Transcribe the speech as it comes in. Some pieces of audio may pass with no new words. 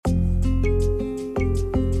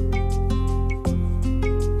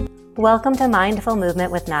Welcome to Mindful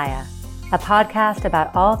Movement with Naya, a podcast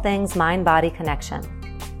about all things mind-body connection.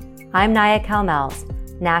 I'm Naya Kalmels,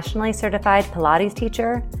 nationally certified Pilates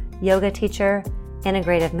teacher, yoga teacher,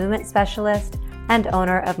 integrative movement specialist, and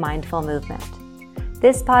owner of Mindful Movement.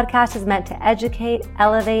 This podcast is meant to educate,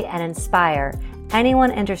 elevate, and inspire anyone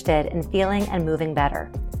interested in feeling and moving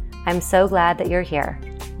better. I'm so glad that you're here.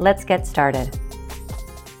 Let's get started.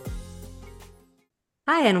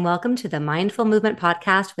 Hi, and welcome to the Mindful Movement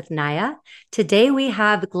Podcast with Naya. Today we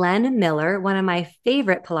have Gwen Miller, one of my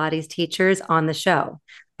favorite Pilates teachers, on the show.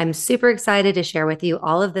 I'm super excited to share with you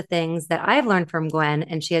all of the things that I've learned from Gwen,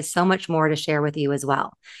 and she has so much more to share with you as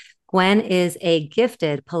well. Gwen is a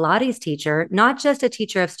gifted Pilates teacher, not just a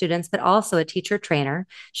teacher of students, but also a teacher trainer.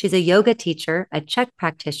 She's a yoga teacher, a Czech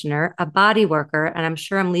practitioner, a body worker, and I'm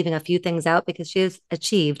sure I'm leaving a few things out because she has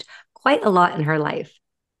achieved quite a lot in her life.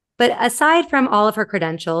 But aside from all of her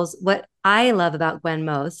credentials, what I love about Gwen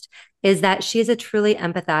most is that she's a truly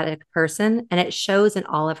empathetic person, and it shows in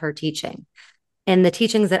all of her teaching. In the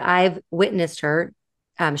teachings that I've witnessed her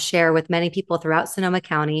share with many people throughout Sonoma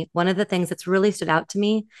County, one of the things that's really stood out to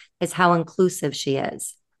me is how inclusive she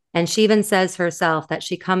is. And she even says herself that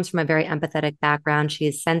she comes from a very empathetic background. She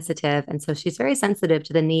is sensitive. And so she's very sensitive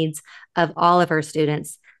to the needs of all of her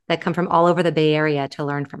students that come from all over the Bay Area to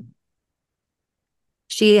learn from her.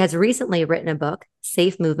 She has recently written a book,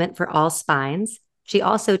 Safe Movement for All Spines. She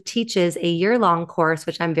also teaches a year-long course,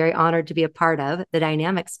 which I'm very honored to be a part of, the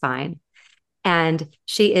Dynamic Spine. And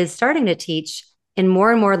she is starting to teach in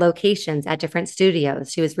more and more locations at different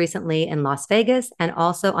studios. She was recently in Las Vegas and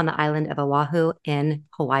also on the island of Oahu in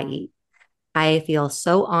Hawaii. I feel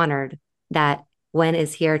so honored that Gwen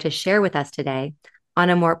is here to share with us today. On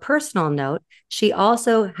a more personal note, she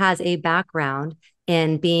also has a background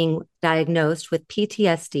in being diagnosed with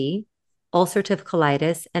PTSD, ulcerative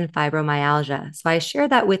colitis, and fibromyalgia. So I share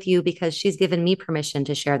that with you because she's given me permission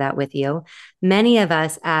to share that with you. Many of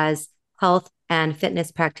us as health and fitness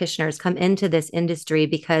practitioners come into this industry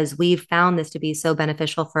because we've found this to be so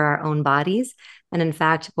beneficial for our own bodies. And in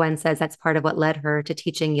fact, Gwen says that's part of what led her to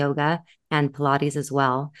teaching yoga and Pilates as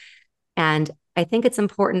well. And I think it's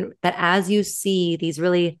important that as you see these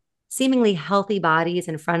really seemingly healthy bodies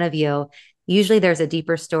in front of you, usually there's a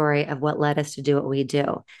deeper story of what led us to do what we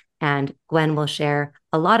do. And Gwen will share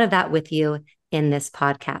a lot of that with you in this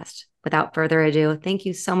podcast. Without further ado, thank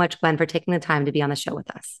you so much, Gwen, for taking the time to be on the show with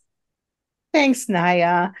us. Thanks,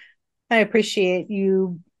 Naya. I appreciate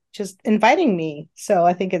you just inviting me. So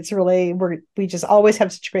I think it's really, we just always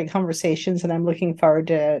have such great conversations, and I'm looking forward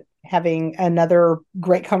to having another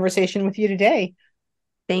great conversation with you today.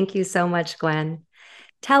 Thank you so much, Gwen.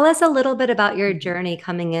 Tell us a little bit about your journey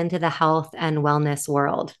coming into the health and wellness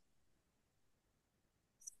world.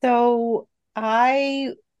 So I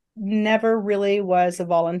never really was a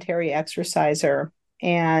voluntary exerciser,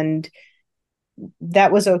 and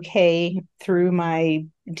that was okay through my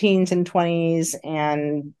teens and 20s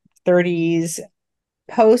and 30s.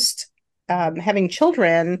 Post having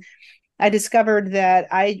children, I discovered that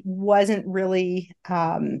I wasn't really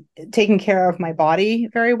taking care of my body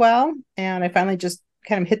very well. And I finally just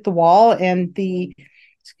kind of hit the wall. And the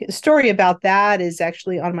story about that is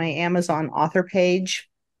actually on my Amazon author page.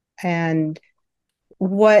 And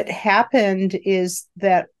what happened is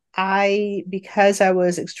that because I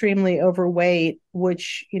was extremely overweight,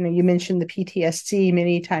 which, you mentioned the PTSD,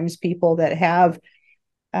 many times people that have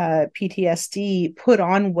PTSD put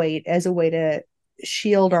on weight as a way to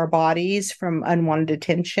shield our bodies from unwanted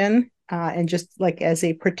attention and just like as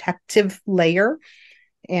a protective layer.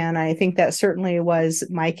 And I think that certainly was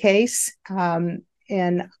my case.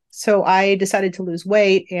 And so I decided to lose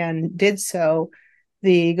weight and did so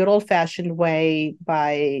the good old-fashioned way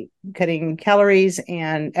by cutting calories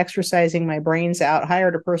and exercising my brains out,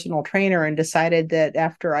 hired a personal trainer, and decided that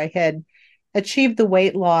after I had achieved the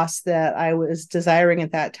weight loss that I was desiring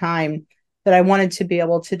at that time, that I wanted to be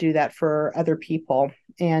able to do that for other people.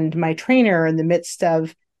 And my trainer, in the midst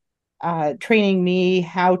of training me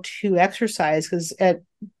how to exercise, because at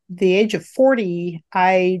the age of 40,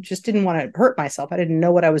 I just didn't want to hurt myself. I didn't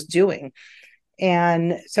know what I was doing.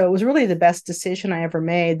 And so it was really the best decision I ever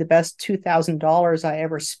made, the best $2,000 I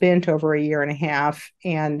ever spent over a year and a half.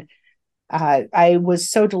 And I was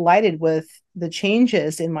so delighted with the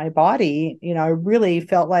changes in my body. I really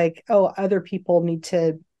felt like, oh, other people need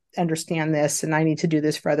to understand this, and I need to do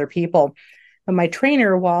this for other people. And my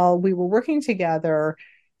trainer, while we were working together,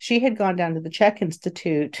 she had gone down to the Czech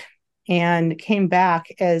Institute and came back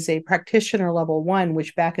as a practitioner level 1,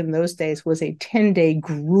 which back in those days was a 10-day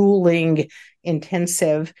grueling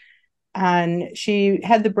intensive. And she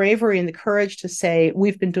had the bravery and the courage to say,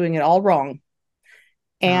 we've been doing it all wrong.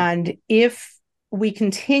 Wow. And if we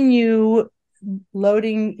continue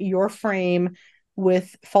loading your frame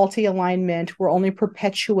with faulty alignment, we're only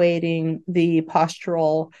perpetuating the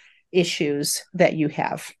postural issues that you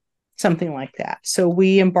have, something like that. So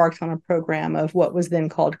we embarked on a program of what was then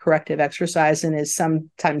called corrective exercise and is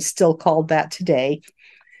sometimes still called that today,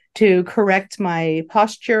 to correct my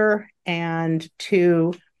posture and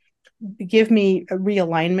to give me a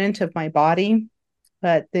realignment of my body.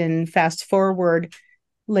 But then fast forward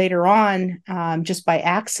later on, just by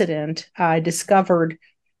accident, I discovered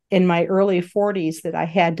in my early 40s that I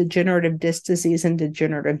had degenerative disc disease and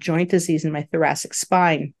degenerative joint disease in my thoracic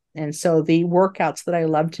spine. And so the workouts that I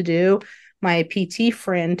love to do, my PT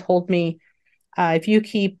friend told me, if you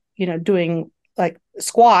keep, doing like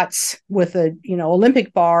squats with a,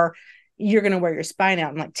 Olympic bar, you're going to wear your spine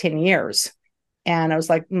out in like 10 years. And I was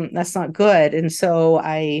like, that's not good. And so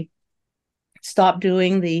I stopped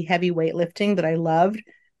doing the heavy weightlifting that I loved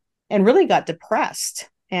and really got depressed.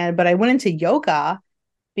 But I went into yoga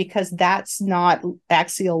because that's not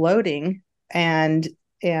axial loading, and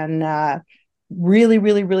really,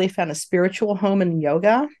 really, really found a spiritual home in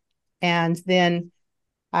yoga. And then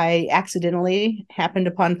I accidentally happened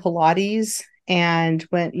upon Pilates and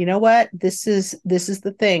went, you know what? This is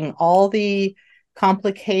the thing. All the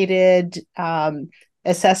complicated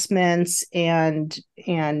assessments and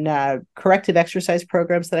corrective exercise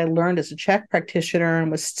programs that I learned as a Czech practitioner and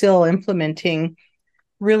was still implementing.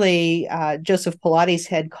 Really, Joseph Pilates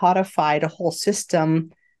had codified a whole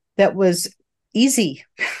system that was easy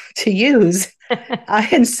to use.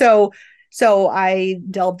 And so I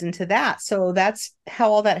delved into that. So that's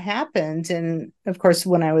how all that happened. And of course,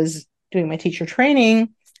 when I was doing my teacher training,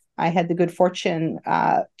 I had the good fortune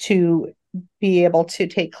to be able to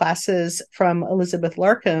take classes from Elizabeth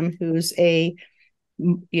Larkham, who's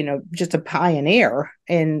just a pioneer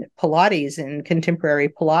in Pilates and contemporary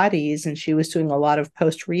Pilates. And she was doing a lot of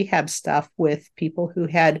post rehab stuff with people who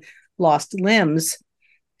had lost limbs.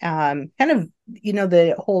 Kind of,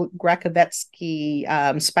 the whole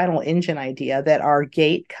Grakovetsky spinal engine idea that our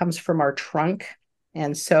gait comes from our trunk.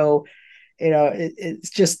 And so, it's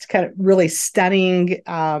just kind of really stunning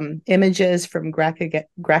images from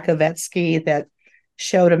Grakovetsky that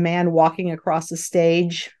showed a man walking across the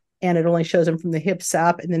stage, and it only shows him from the hips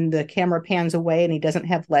up, and then the camera pans away and he doesn't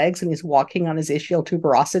have legs and he's walking on his ischial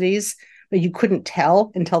tuberosities, but you couldn't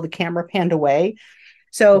tell until the camera panned away.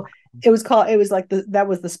 So it was like that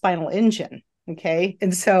was the spinal engine. Okay.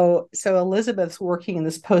 And so Elizabeth's working in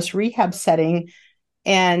this post rehab setting.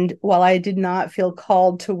 And while I did not feel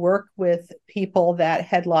called to work with people that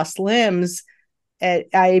had lost limbs,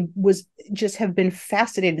 I was just have been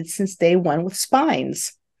fascinated since day one with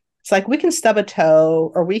spines. It's like we can stub a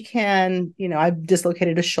toe, or we can, I've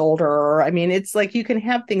dislocated a shoulder. I mean, it's like you can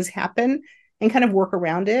have things happen and kind of work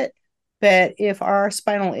around it. But if our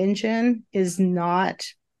spinal engine is not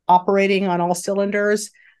operating on all cylinders,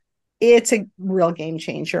 it's a real game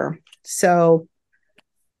changer. So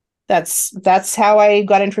that's how I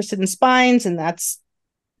got interested in spines, and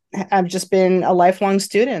I've just been a lifelong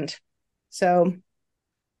student. So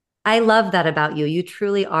I love that about you. You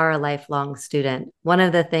truly are a lifelong student. One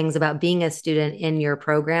of the things about being a student in your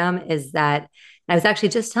program is that I was actually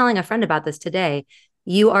just telling a friend about this today.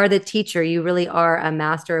 You are the teacher. You really are a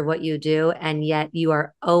master of what you do. And yet you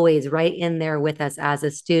are always right in there with us as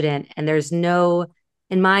a student. And there's no,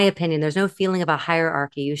 in my opinion, there's no feeling of a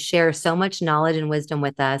hierarchy. You share so much knowledge and wisdom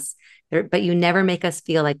with us, but you never make us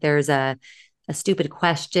feel like there's a stupid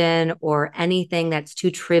question or anything that's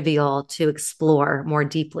too trivial to explore more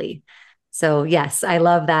deeply. So yes, I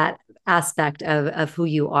love that aspect of who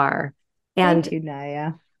you are. And thank you,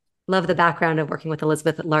 Naya. love the background of working with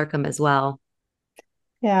Elizabeth Larkham as well.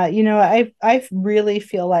 Yeah, I really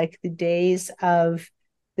feel like the days of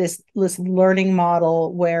this learning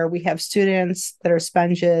model where we have students that are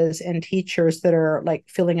sponges and teachers that are like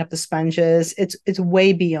filling up the sponges, it's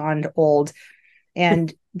way beyond old.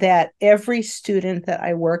 And that every student that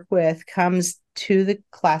I work with comes to the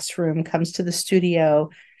classroom, comes to the studio.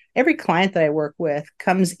 Every client that I work with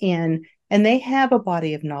comes in and they have a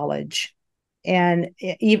body of knowledge. And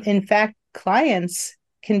in fact, clients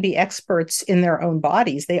can be experts in their own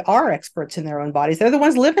bodies. They are experts in their own bodies. They're the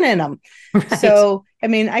ones living in them. Right. So, I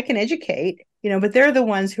mean, I can educate, but they're the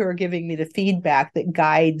ones who are giving me the feedback that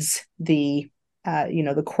guides the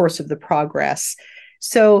course of the progress.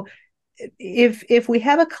 So, if we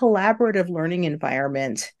have a collaborative learning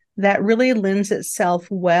environment that really lends itself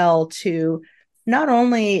well to not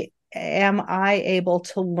only am I able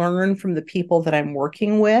to learn from the people that I'm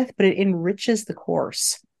working with, but it enriches the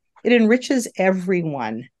course. It enriches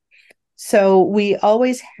everyone. So we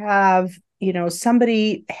always have,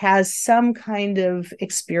 somebody has some kind of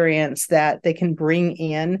experience that they can bring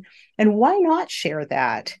in, and why not share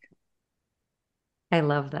that? I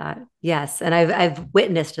love that. Yes, and I've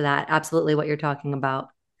witnessed that, absolutely what you're talking about.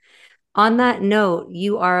 On that note,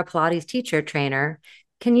 you are a Pilates teacher trainer.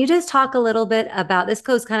 Can you just talk a little bit about this?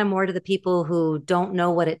 Goes kind of more to the people who don't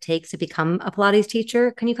know what it takes to become a Pilates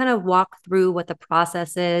teacher. Can you kind of walk through what the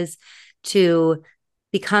process is to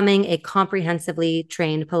becoming a comprehensively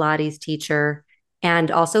trained Pilates teacher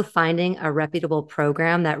and also finding a reputable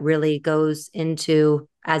program that really goes into,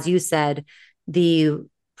 as you said, the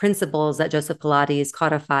principles that Joseph Pilates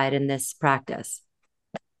codified in this practice?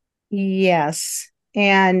 Yes.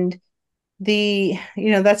 And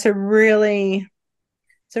that's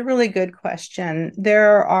it's a really good question.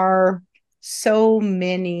 There are so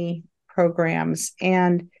many programs,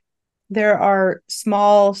 and there are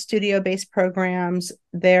small studio-based programs.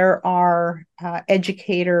 There are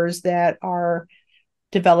educators that are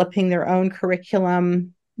developing their own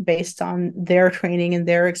curriculum based on their training and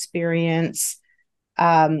their experience.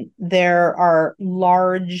 There are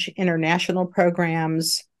large international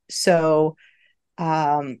programs, so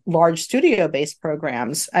large studio-based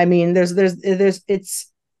programs. I mean, there's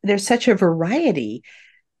such a variety.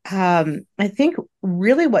 I think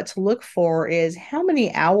really what to look for is how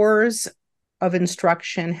many hours of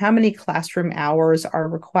instruction, how many classroom hours are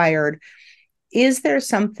required. Is there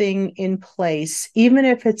something in place, even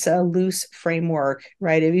if it's a loose framework,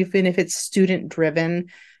 right? Even if it's student driven,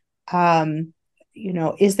 um,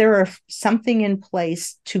 is there something in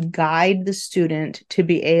place to guide the student to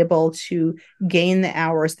be able to gain the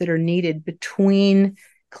hours that are needed between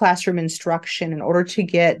classroom instruction in order to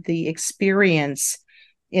get the experience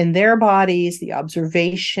in their bodies, the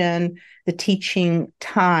observation, the teaching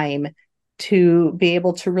time, to be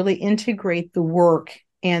able to really integrate the work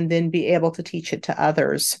and then be able to teach it to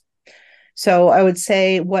others? So I would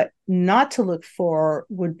say what not to look for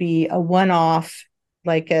would be a one-off,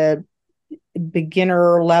 like a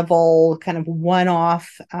beginner level, kind of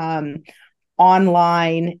one-off,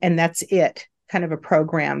 online, and that's it, kind of a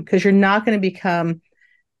program, because you're not going to become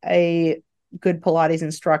a good Pilates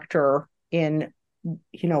instructor in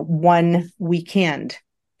one weekend.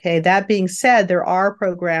 Okay, that being said, there are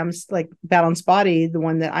programs like Balanced Body, the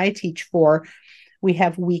one that I teach for. We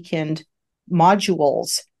have weekend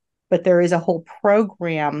modules, but there is a whole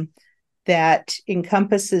program that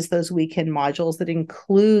encompasses those weekend modules, that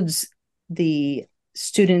includes the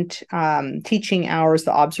student teaching hours,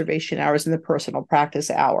 the observation hours, and the personal practice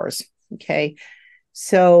hours. Okay,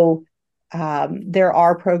 so there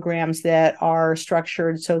are programs that are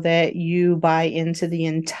structured so that you buy into the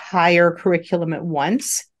entire curriculum at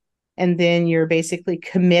once, and then you're basically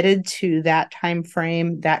committed to that time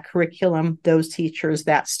frame, that curriculum, those teachers,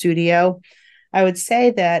 that studio. I would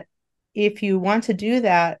say that if you want to do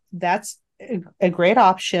that, that's a great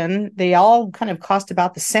option. They all kind of cost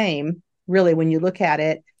about the same, really, when you look at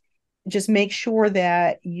it. Just make sure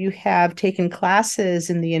that you have taken classes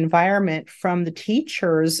in the environment from the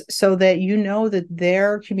teachers so that you know that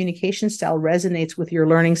their communication style resonates with your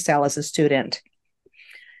learning style as a student.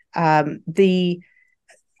 The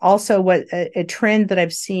Also, what a trend that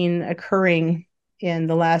I've seen occurring in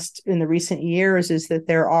the recent years is that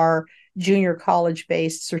there are junior college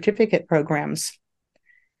based certificate programs.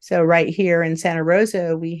 So right here in Santa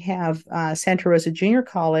Rosa, we have Santa Rosa Junior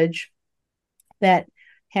College that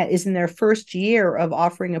is in their first year of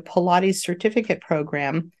offering a Pilates certificate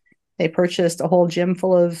program. They purchased a whole gym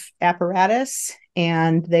full of apparatus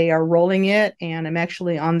and they are rolling it. And I'm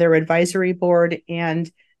actually on their advisory board,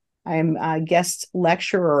 and I'm a guest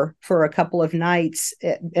lecturer for a couple of nights,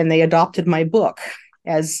 and they adopted my book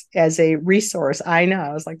as a resource. I know.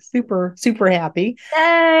 I was like super, super happy.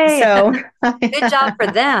 Yay! So Good job for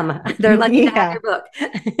them. They're lucky to have yeah. your book.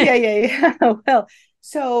 Yeah. Well,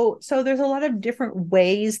 so there's a lot of different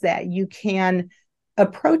ways that you can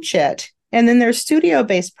approach it. And then there's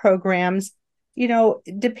studio-based programs,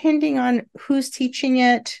 depending on who's teaching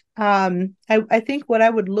it. I think what I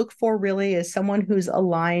would look for really is someone who's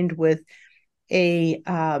aligned with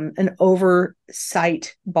an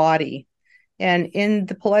oversight body. And in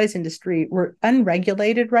the Pilates industry, we're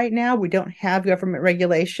unregulated right now. We don't have government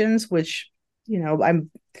regulations, which, I'm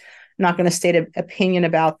not going to state an opinion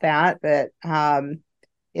about that, but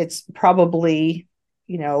it's probably,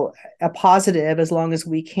 a positive as long as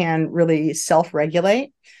we can really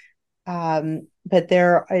self-regulate. But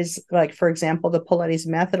there is, like, for example, the Pilates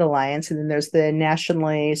Method Alliance, and then there's the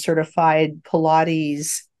nationally certified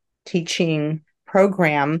Pilates teaching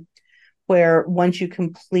program, where once you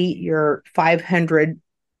complete your 500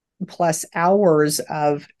 plus hours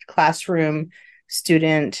of classroom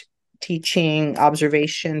student teaching,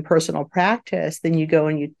 observation, personal practice, then you go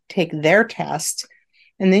and you take their test,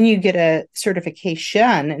 and then you get a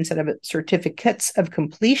certification instead of certificates of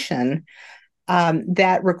completion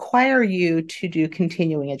that require you to do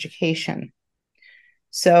continuing education.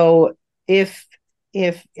 So if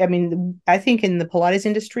I mean, I think in the Pilates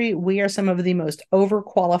industry, we are some of the most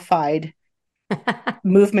overqualified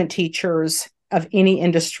movement teachers of any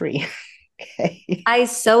industry. Okay. I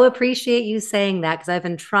so appreciate you saying that because I've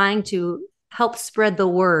been trying to help spread the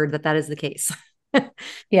word that that is the case.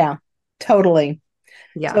 Yeah, totally.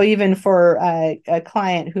 So Yeah. even for a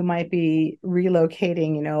client who might be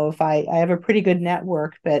relocating, if I have a pretty good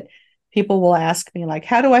network, but people will ask me like,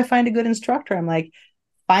 how do I find a good instructor? I'm like,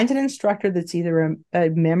 find an instructor that's either a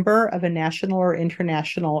member of a national or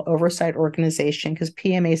international oversight organization, because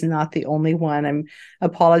PMA is not the only one. I'm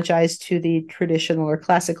apologize to the traditional or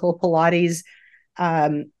classical Pilates,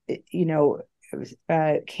 um, you know,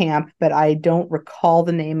 camp, but I don't recall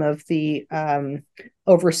the name of the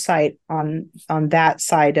oversight on that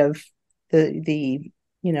side of the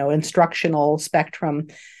instructional spectrum.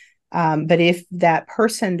 But if that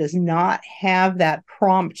person does not have that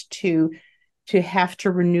prompt to have to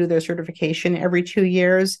renew their certification every 2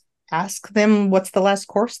 years, ask them what's the last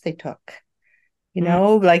course they took.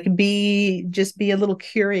 Mm, Like be a little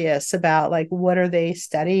curious about like what are they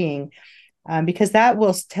studying, because that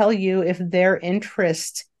will tell you if their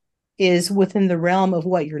interest is within the realm of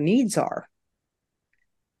what your needs are.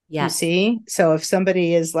 You yes. see? So if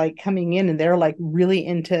somebody is like coming in and they're like really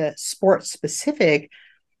into sports specific,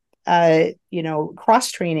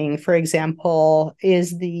 cross training, for example,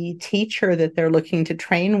 is the teacher that they're looking to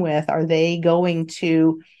train with, are they going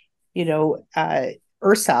to,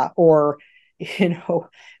 URSA or,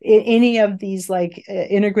 any of these like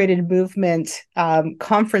integrated movement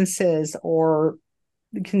conferences or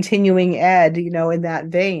continuing ed, in that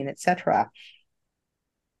vein, etc.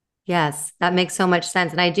 Yes, that makes so much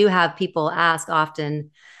sense. And I do have people ask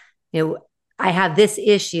often, you know, I have this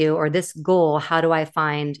issue or this goal. How do I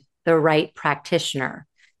find the right practitioner?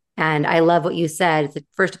 And I love what you said. It's like,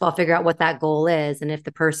 first of all, figure out what that goal is. And if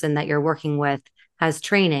the person that you're working with has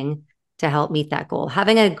training to help meet that goal,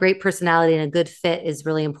 having a great personality and a good fit is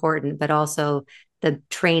really important, but also the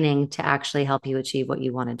training to actually help you achieve what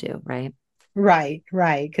you want to do. Right. Right,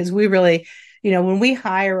 right. Because we really, when we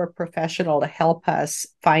hire a professional to help us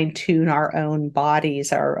fine tune our own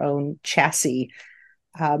bodies, our own chassis,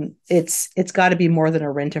 it's got to be more than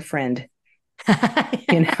a rent a friend,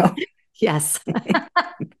 you know. Yes.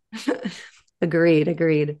 Agreed.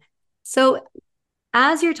 Agreed. So,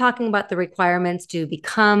 as you're talking about the requirements to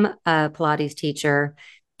become a Pilates teacher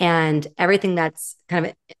and everything that's kind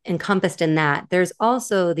of encompassed in that, there's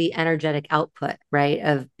also the energetic output, right,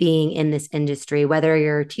 of being in this industry, whether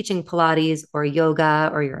you're teaching Pilates or yoga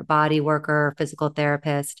or you're a body worker, physical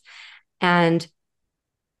therapist. And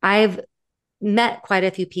I've met quite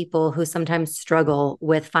a few people who sometimes struggle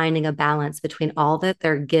with finding a balance between all that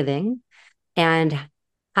they're giving and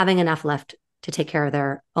having enough left to take care of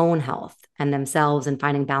their own health and themselves and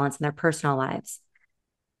finding balance in their personal lives.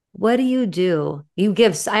 What do you do? You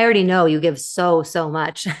give, I already know you give so, so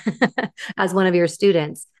much as one of your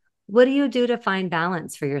students. What do you do to find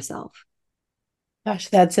balance for yourself? Gosh,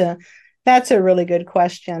 that's a really good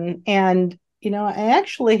question, and I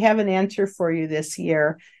actually have an answer for you this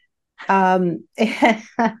year. Um,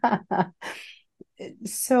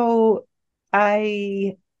 so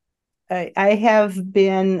I I have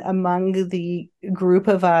been among the group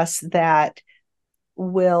of us that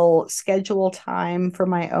will schedule time for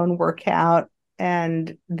my own workout.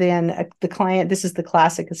 And then the client, this is the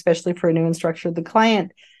classic, especially for a new instructor, the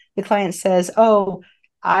client says, oh,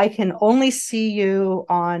 I can only see you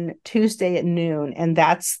on Tuesday at noon. And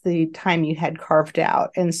that's the time you had carved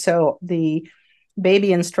out. And so the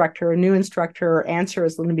baby instructor, a new instructor answer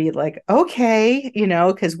is going to be like, okay,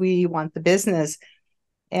 because we want the business.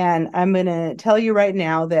 And I'm going to tell you right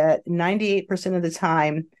now that 98% of the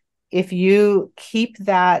time, if you keep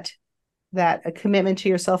that a commitment to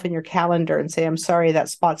yourself in your calendar and say, I'm sorry, that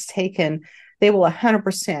spot's taken, they will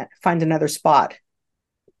 100% find another spot.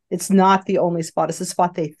 It's not the only spot. It's the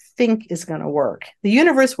spot they think is going to work. The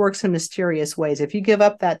universe works in mysterious ways. If you give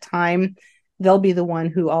up that time, they'll be the one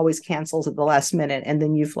who always cancels at the last minute. And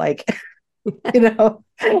then you've like, you know,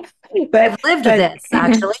 I've lived but this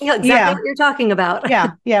actually, exactly yeah, what you're talking about.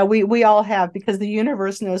 yeah, we all have, because the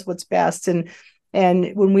universe knows what's best. And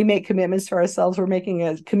when we make commitments to ourselves, we're making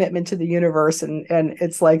a commitment to the universe, and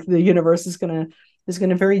it's like the universe is gonna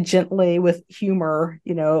very gently, with humor,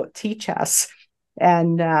 teach us.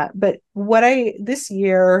 And but what I this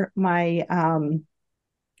year, my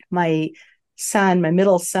son, my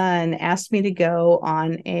middle son, asked me to go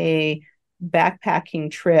on a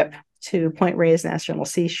backpacking trip to Point Reyes National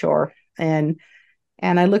Seashore. And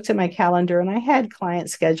I looked at my calendar and I had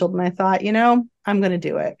clients scheduled and I thought, I'm going to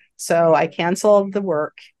do it. So I canceled the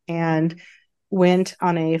work and went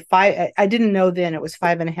on a I didn't know then it was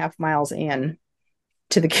 5.5 miles in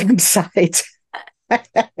to the campsite.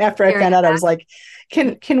 After I Here in found the out, I back. was like,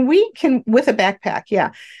 can with a backpack?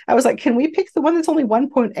 Yeah. I was like, can we pick the one that's only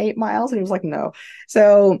 1.8 miles? And he was like, no.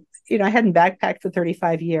 So, I hadn't backpacked for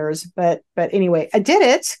 35 years, but anyway, I did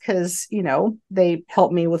it because, they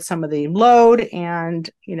helped me with some of the load and,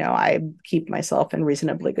 I keep myself in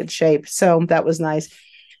reasonably good shape. So that was nice.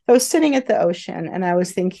 I was sitting at the ocean and I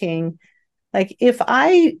was thinking, like, if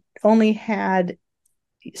I only had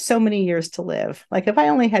so many years to live, like if I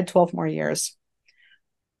only had 12 more years,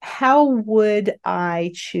 how would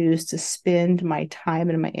I choose to spend my time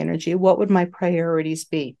and my energy? What would my priorities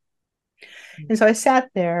be? And so I sat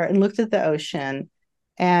there and looked at the ocean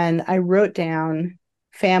and I wrote down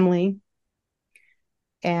family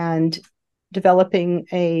and developing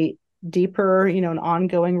a deeper, an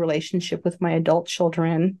ongoing relationship with my adult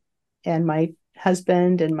children and my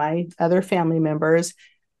husband and my other family members.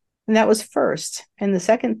 And that was first. And the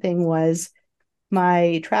second thing was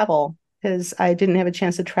my travel, because I didn't have a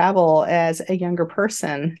chance to travel as a younger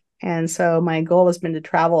person. And so my goal has been to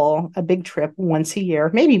travel a big trip once a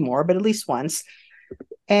year, maybe more, but at least once.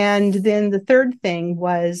 And then the third thing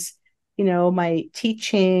was, my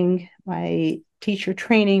teaching, my teacher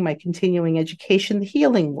training, my continuing education, the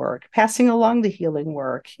healing work, passing along the healing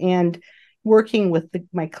work, and working with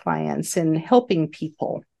my clients and helping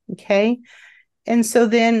people. Okay. And so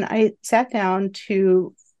then I sat down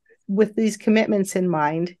with these commitments in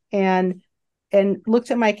mind and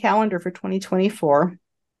looked at my calendar for 2024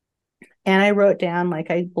 and I wrote down,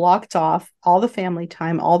 like, I blocked off all the family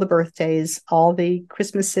time, all the birthdays, all the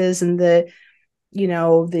Christmases and the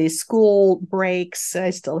school breaks.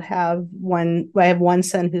 I have one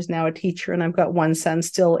son who's now a teacher and I've got one son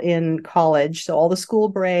still in college. So all the school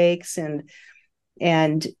breaks and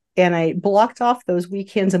I blocked off those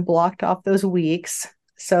weekends and blocked off those weeks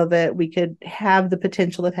so that we could have the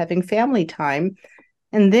potential of having family time.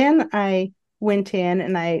 And then I went in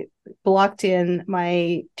and I blocked in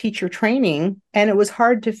my teacher training, and it was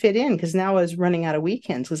hard to fit in because now I was running out of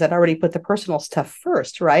weekends because I'd already put the personal stuff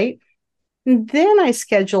first, right? And then I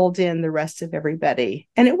scheduled in the rest of everybody,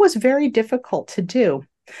 and it was very difficult to do.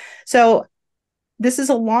 So this is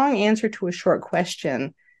a long answer to a short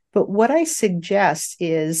question, but what I suggest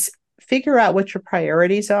is figure out what your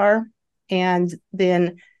priorities are and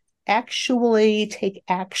then actually take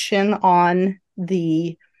action on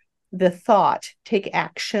the thought, take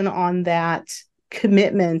action on that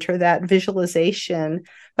commitment or that visualization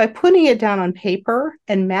by putting it down on paper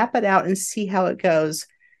and map it out and see how it goes.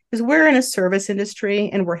 Because we're in a service industry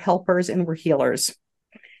and we're helpers and we're healers.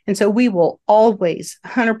 And so we will always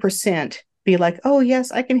 100% be like, oh,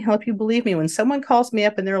 yes, I can help you. Believe me, when someone calls me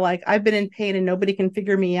up and they're like, I've been in pain and nobody can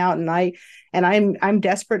figure me out and I'm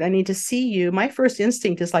desperate, I need to see you. My first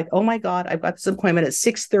instinct is like, oh my God, I've got this appointment at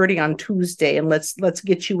 6:30 on Tuesday and let's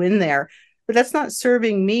get you in there. But that's not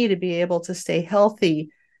serving me to be able to stay healthy,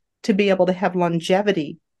 to be able to have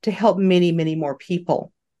longevity, to help many, many more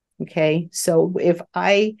people. Okay. So if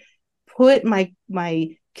I put my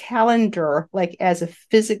calendar like as a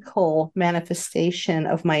physical manifestation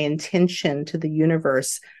of my intention to the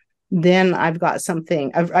universe, then I've got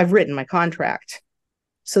something. I've written my contract.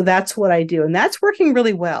 So that's what I do, and that's working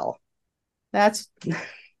really well. That's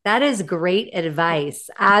That is great advice.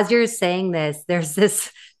 As you're saying this, there's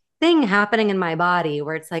this thing happening in my body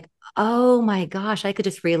where it's like, oh my gosh, I could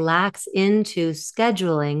just relax into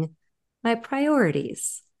scheduling my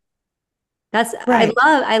priorities. That's right.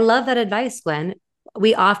 I love that advice, Gwen.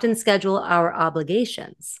 We often schedule our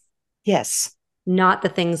obligations, Yes, not the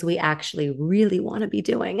things we actually really want to be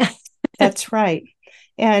doing. that's right.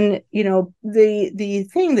 And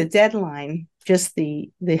the deadline, just the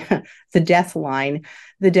the death line,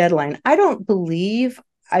 the deadline. I don't believe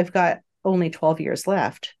I've got only 12 years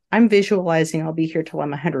left. I'm visualizing I'll be here till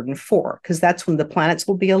I'm 104 because that's when the planets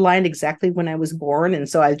will be aligned exactly when I was born. And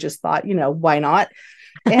so I just thought, why not?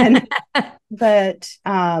 And but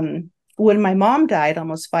when my mom died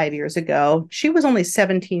almost 5 years ago, she was only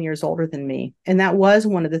 17 years older than me. And that was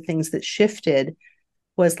one of the things that shifted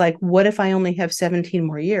was like, what if I only have 17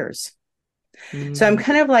 more years? So I'm Mm.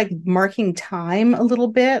 kind of like marking time a little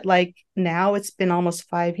bit. Like now it's been almost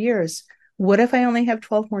 5 years. What if I only have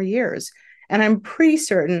 12 more years? And I'm pretty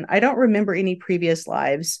certain I don't remember any previous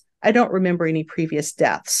lives. I don't remember any previous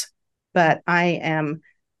deaths, but I am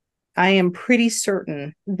I am pretty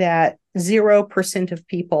certain that 0% of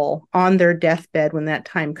people on their deathbed when that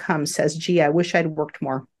time comes says, gee, I wish I'd worked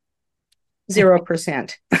more.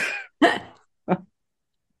 0%.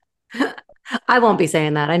 I won't be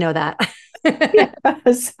saying that. I know that. Yeah.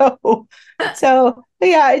 So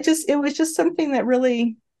yeah, it was just something that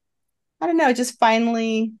really, I don't know, just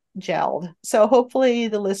finally gelled. So hopefully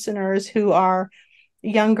the listeners who are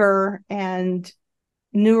younger and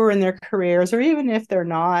newer in their careers, or even if they're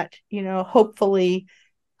not, hopefully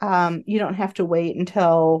you don't have to wait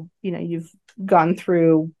until, you've gone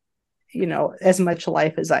through, as much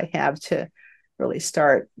life as I have to really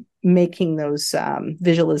start making those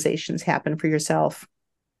visualizations happen for yourself.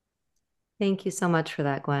 Thank you so much for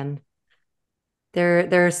that, Gwen.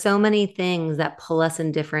 There are so many things that pull us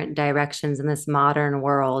in different directions in this modern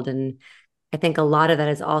world. And I think a lot of that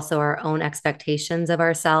is also our own expectations of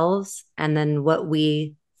ourselves and then what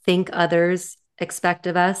we think others expect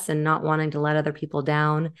of us and not wanting to let other people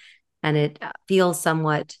down. And it feels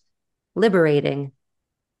somewhat liberating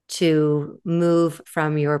to move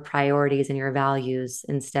from your priorities and your values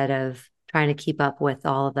instead of trying to keep up with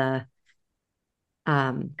all the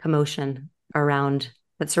commotion around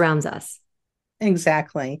that surrounds us.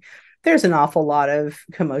 Exactly. There's an awful lot of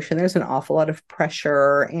commotion. There's an awful lot of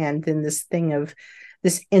pressure. And then this thing of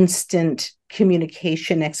this instant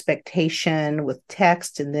communication expectation with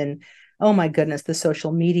text. And then, oh my goodness, the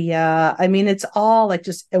social media. I mean, it's all like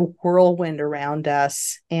just a whirlwind around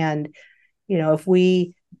us. And, if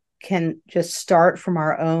we can just start from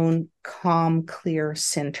our own calm, clear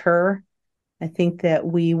center, I think that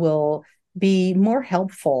we will be more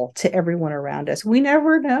helpful to everyone around us. We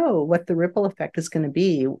never know what the ripple effect is going to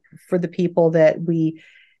be for the people that we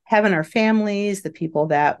have in our families, the people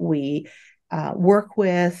that we work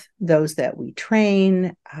with, those that we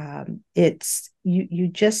train. It's you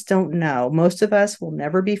just don't know. Most of us will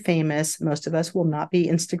never be famous. Most of us will not be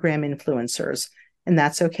Instagram influencers, and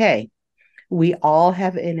that's okay. We all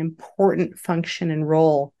have an important function and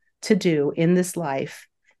role to do in this life,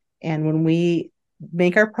 and when we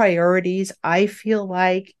make our priorities, I feel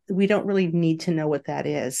like we don't really need to know what that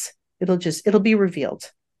is. It'll be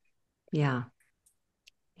revealed. Yeah.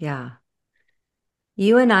 Yeah.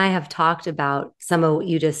 You and I have talked about some of what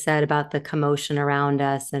you just said about the commotion around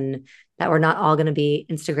us and that we're not all going to be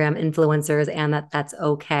Instagram influencers and that that's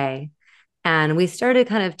okay. And we started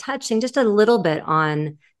kind of touching just a little bit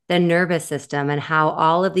on the nervous system and how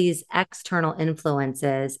all of these external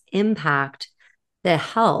influences impact the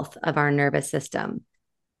health of our nervous system.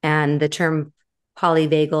 And the term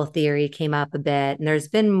polyvagal theory came up a bit. And there's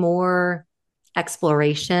been more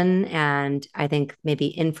exploration and I think maybe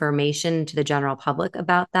information to the general public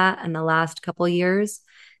about that in the last couple of years.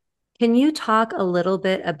 Can you talk a little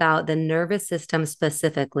bit about the nervous system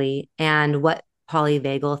specifically and what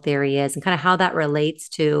polyvagal theory is and kind of how that relates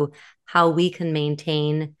to how we can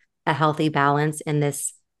maintain a healthy balance in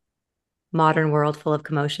this modern world full of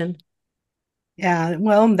commotion? Yeah,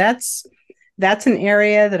 well, that's an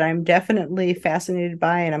area that I'm definitely fascinated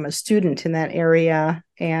by, and I'm a student in that area,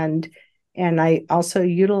 and I also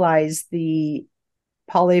utilize the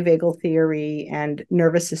polyvagal theory and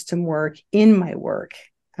nervous system work in my work,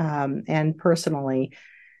 and personally.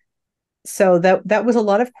 So that was a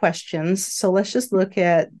lot of questions. So let's just look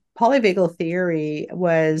at polyvagal theory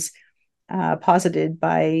was posited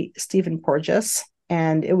by Stephen Porges,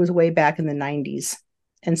 and it was way back in the 90s.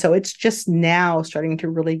 And so it's just now starting to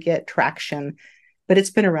really get traction, but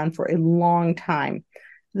it's been around for a long time.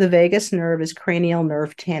 The vagus nerve is cranial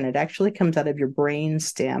nerve 10. It actually comes out of your brain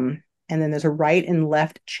stem. And then there's a right and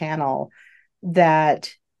left channel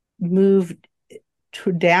that move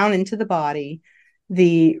down into the body.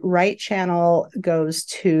 The right channel goes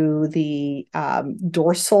to the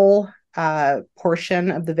dorsal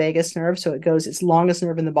portion of the vagus nerve. So it goes, its longest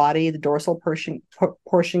nerve in the body. The dorsal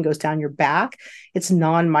portion goes down your back. It's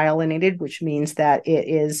non-myelinated, which means that it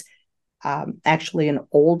is actually an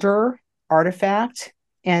older artifact.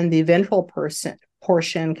 And the ventral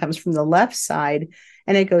portion comes from the left side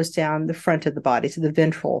and it goes down the front of the body, so the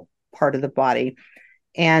ventral part of the body.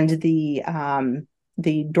 And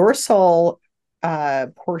the dorsal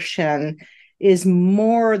portion is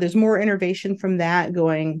more, there's more innervation from that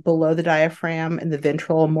going below the diaphragm, and the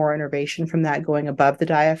ventral, more innervation from that going above the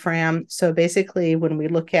diaphragm. So basically, when we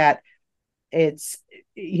look at it's,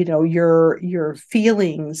 your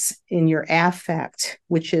feelings in your affect,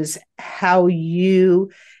 which is how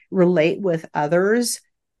you relate with others,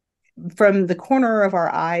 from the corner of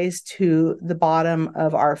our eyes to the bottom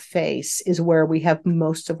of our face is where we have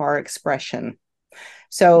most of our expression.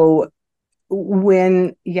 So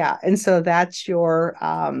and so that's your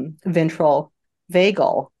ventral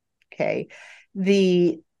vagal Okay.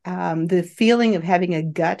 The feeling of having a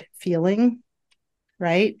gut feeling,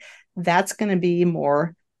 right? That's going to be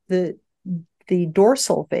more the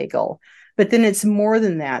dorsal vagal. But then it's more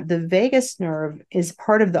than that. The vagus nerve is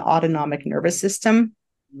part of the autonomic nervous system.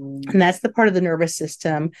 And that's the part of the nervous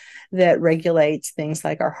system that regulates things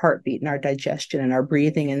like our heartbeat and our digestion and our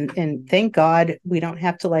breathing. And thank God we don't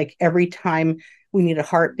have to, like, every time we need a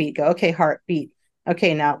heartbeat, go, okay, heartbeat.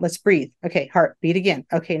 Okay, now let's breathe. Okay, heartbeat again.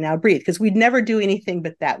 Okay, now breathe. Because we'd never do anything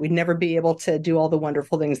but that. We'd never be able to do all the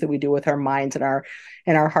wonderful things that we do with our minds and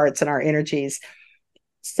our hearts and our energies.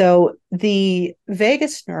 So the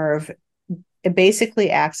vagus nerve, it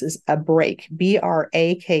basically acts as a brake, brake,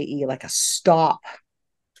 like a stop.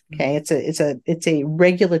 Okay, it's a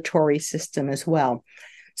regulatory system as well.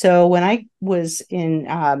 So when I was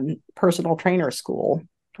in personal trainer school,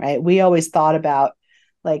 right, we always thought about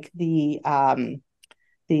like the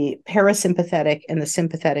parasympathetic and the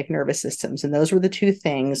sympathetic nervous systems, and those were the two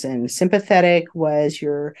things. And sympathetic was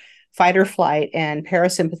your fight or flight, and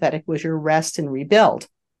parasympathetic was your rest and rebuild.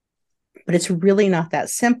 But it's really not that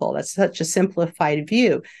simple. That's such a simplified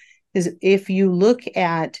view. Because if you look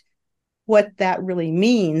at what that really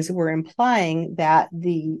means, we're implying that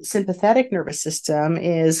the sympathetic nervous system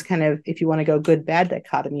is kind of, if you want to go good bad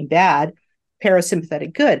dichotomy, bad,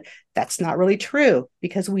 parasympathetic good. That's not really true,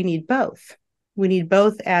 because we need both. We need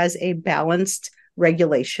both as a balanced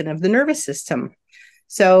regulation of the nervous system.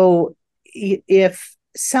 So if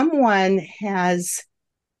someone has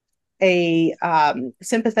a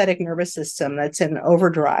sympathetic nervous system that's in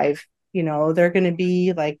overdrive, they're going to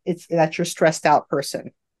be like, that's your stressed out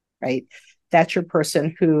person, right? That's your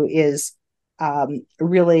person who is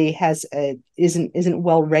really isn't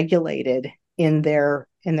well regulated in their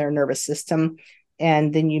nervous system.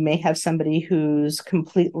 And then you may have somebody who's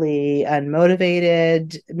completely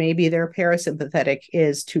unmotivated. Maybe their parasympathetic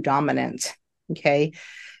is too dominant. Okay.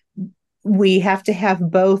 We have to have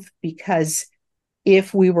both, because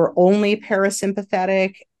if we were only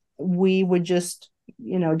parasympathetic, we would just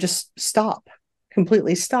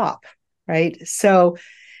completely stop. Right. So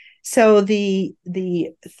the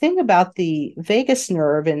thing about the vagus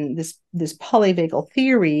nerve and this polyvagal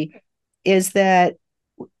theory is that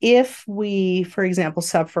if we, for example,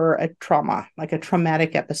 suffer a trauma, like a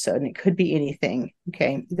traumatic episode, and it could be anything,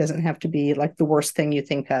 okay, it doesn't have to be like the worst thing you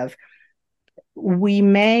think of, we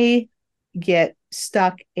may get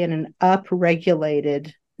stuck in an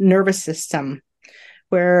upregulated nervous system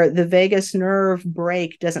where the vagus nerve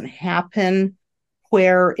break doesn't happen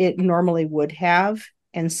where it normally would have.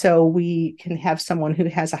 And so we can have someone who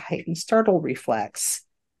has a heightened startle reflex,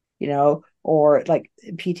 or like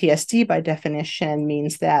PTSD by definition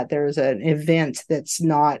means that there's an event that's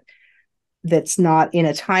not in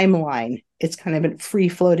a timeline. It's kind of a free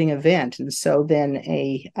floating event. And so then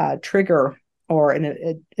a trigger or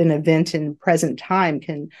an event in present time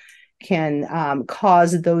can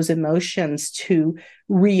cause those emotions to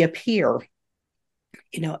reappear,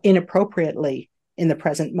 inappropriately in the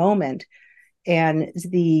present moment. And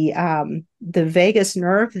the vagus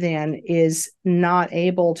nerve then is not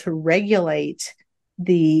able to regulate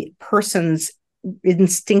the person's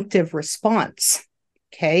instinctive response.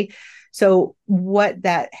 Okay. So why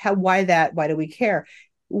do we care?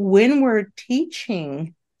 When we're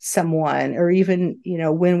teaching someone, or even,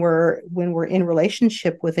 when we're in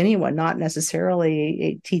relationship with anyone, not necessarily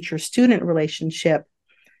a teacher-student relationship,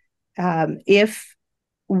 if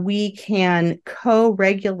we can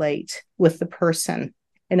co-regulate with the person.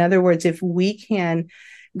 In other words, if we can,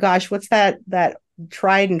 gosh, what's that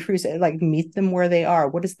tried and true, like, meet them where they are.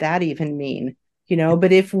 What does that even mean?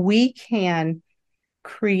 But if we can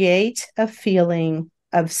create a feeling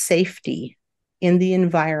of safety in the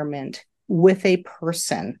environment with a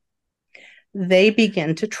person, they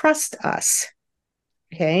begin to trust us.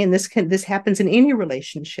 Okay. And this happens in any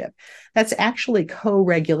relationship. That's actually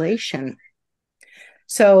co-regulation.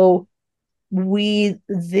 So we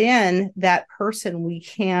can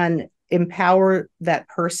empower that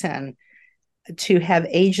person to have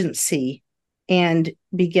agency and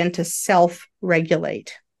begin to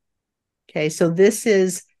self-regulate. Okay, so this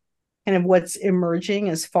is kind of what's emerging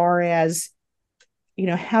as far as,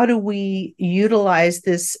 how do we utilize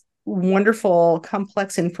this wonderful,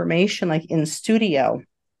 complex information like in studio,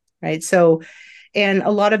 right? So, and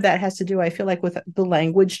a lot of that has to do, I feel like, with the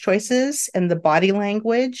language choices and the body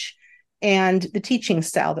language and the teaching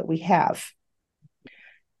style that we have.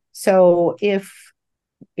 So if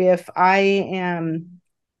I am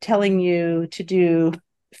telling you to do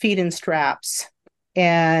feet in straps,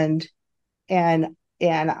 and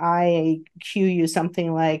I cue you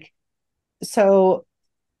something like, so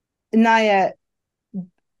Naya,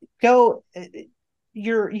 go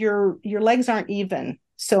your legs aren't even,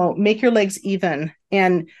 so make your legs even.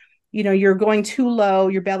 And you're going too low,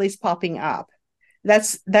 your belly's popping up.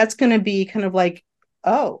 That's going to be kind of like,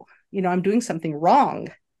 oh, I'm doing something wrong,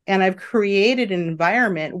 and I've created an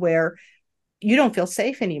environment where you don't feel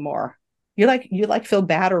safe anymore. You feel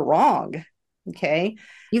bad or wrong. Okay.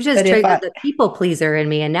 You've just But if triggered I the people pleaser in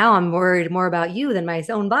me, and now I'm worried more about you than my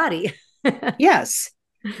own body. Yes.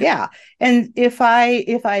 Yeah. And if I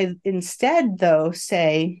instead though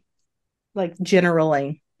say, like,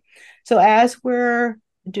 generally, so as we're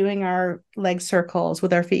doing our leg circles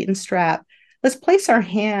with our feet in strap, let's place our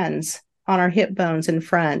hands on our hip bones in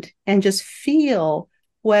front and just feel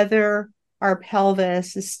whether our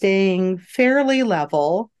pelvis is staying fairly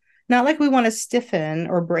level. Not like we want to stiffen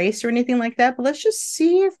or brace or anything like that, but let's just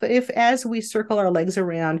see if as we circle our legs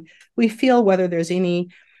around, we feel whether there's any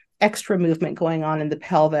extra movement going on in the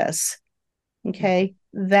pelvis. Okay.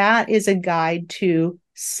 That is a guide to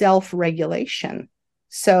self regulation.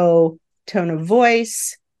 So, tone of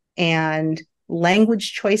voice and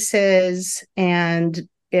language choices, and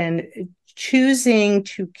choosing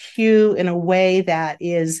to cue in a way that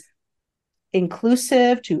is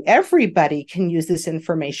inclusive to everybody can use this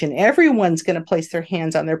information. Everyone's going to place their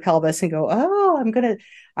hands on their pelvis and go, oh,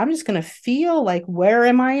 I'm just going to feel like, where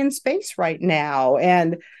am I in space right now?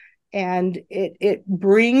 And it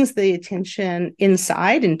brings the attention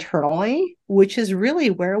inside internally, which is really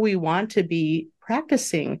where we want to be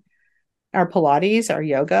practicing our Pilates, our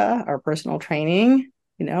yoga, our personal training.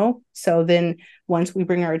 So then once we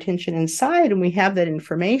bring our attention inside and we have that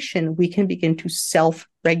information, we can begin to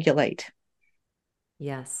self-regulate.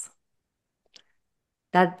 Yes.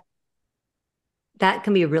 That that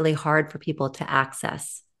can be really hard for people to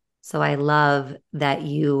access. So I love that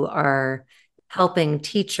you are helping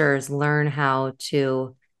teachers learn how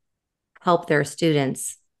to help their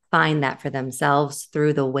students find that for themselves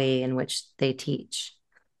through the way in which they teach.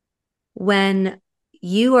 When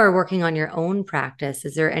you are working on your own practice,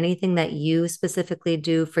 is there anything that you specifically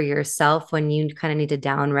do for yourself when you kind of need to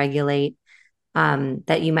down regulate,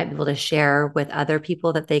 that you might be able to share with other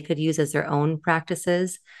people that they could use as their own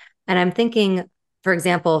practices? And I'm thinking, for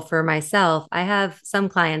example, for myself, I have some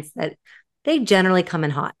clients that they generally come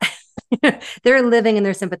in hot. They're living in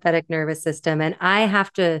their sympathetic nervous system, and I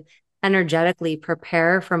have to energetically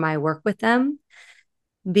prepare for my work with them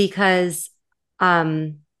because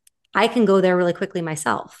um, I can go there really quickly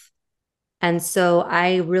myself. And so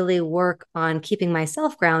I really work on keeping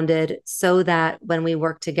myself grounded so that when we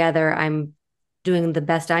work together, I'm doing the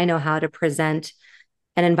best I know how to present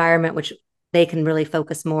an environment which they can really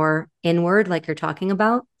focus more inward, like you're talking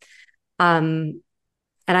about. Um,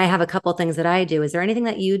 and I have a couple things that I do. Is there anything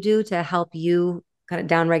that you do to help you kind of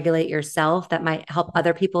down regulate yourself that might help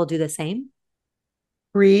other people do the same?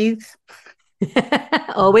 Breathe.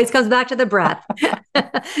 Always comes back to the breath.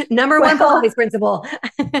 Number one Well, Pilates principle.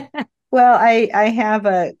 I have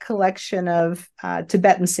a collection of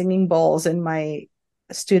Tibetan singing bowls in my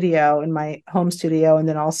studio, in my home studio, and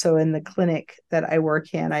then also in the clinic that I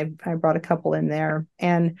work in. I brought a couple in there,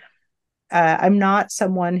 and I'm not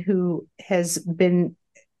someone who has been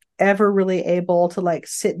ever really able to like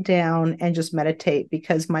sit down and just meditate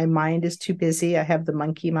because my mind is too busy. I have the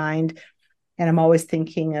monkey mind, and I'm always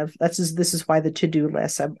thinking of this is why the to-do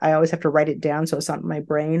list. I always have to write it down so it's not in my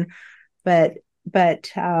brain. But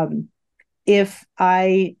if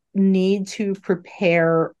I need to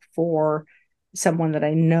prepare for someone that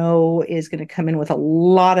I know is going to come in with a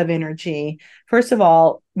lot of energy, first of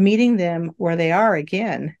all, meeting them where they are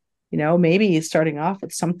again, maybe starting off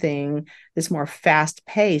with something that's more fast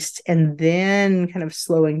paced and then kind of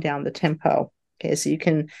slowing down the tempo. Okay. So you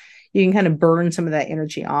can kind of burn some of that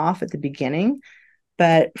energy off at the beginning.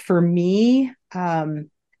 But for me,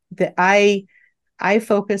 that I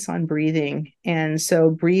focus on breathing. And so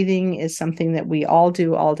breathing is something that we all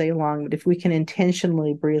do all day long. But if we can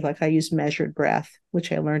intentionally breathe, like I use measured breath,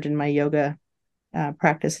 which I learned in my yoga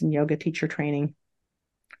practice and yoga teacher training,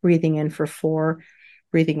 breathing in for 4,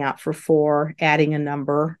 breathing out for 4, adding a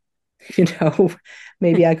number, you know,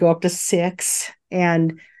 maybe I go up to 6,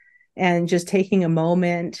 and just taking a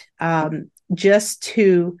moment just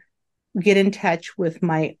to get in touch with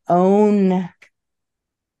my own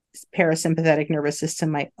parasympathetic nervous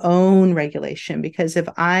system, my own regulation. Because if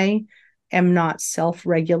I am not self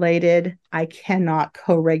regulated, I cannot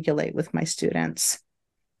co regulate with my students.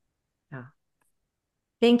 Yeah.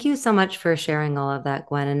 Thank you so much for sharing all of that,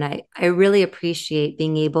 Gwen. And I really appreciate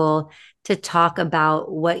being able to talk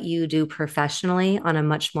about what you do professionally on a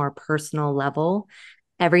much more personal level.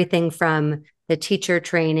 Everything from the teacher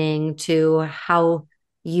training to how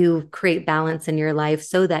you create balance in your life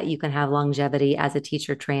so that you can have longevity as a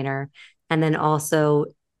teacher trainer. And then also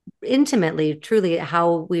intimately, truly,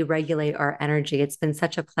 how we regulate our energy. It's been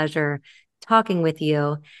such a pleasure talking with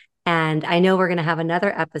you. And I know we're going to have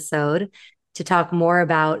another episode to talk more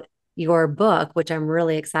about your book, which I'm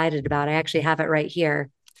really excited about. I actually have it right here.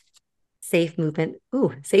 Safe movement.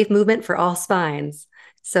 Ooh, safe movement for all spines.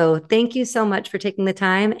 So thank you so much for taking the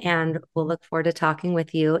time. And we'll look forward to talking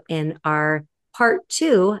with you in our part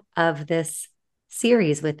 2 of this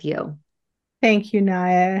series with you. Thank you,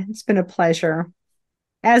 Naya. It's been a pleasure,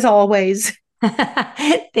 as always.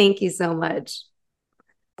 Thank you so much.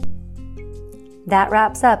 That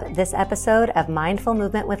wraps up this episode of Mindful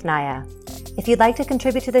Movement with Naya. If you'd like to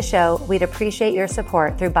contribute to the show, we'd appreciate your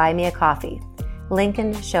support through Buy Me a Coffee. Link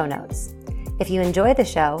in show notes. If you enjoy the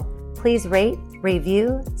show, please rate,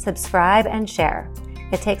 review, subscribe, and share.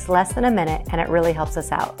 It takes less than a minute and it really helps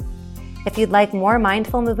us out. If you'd like more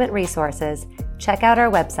mindful movement resources, check out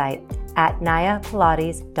our website at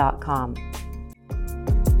nayapilates.com.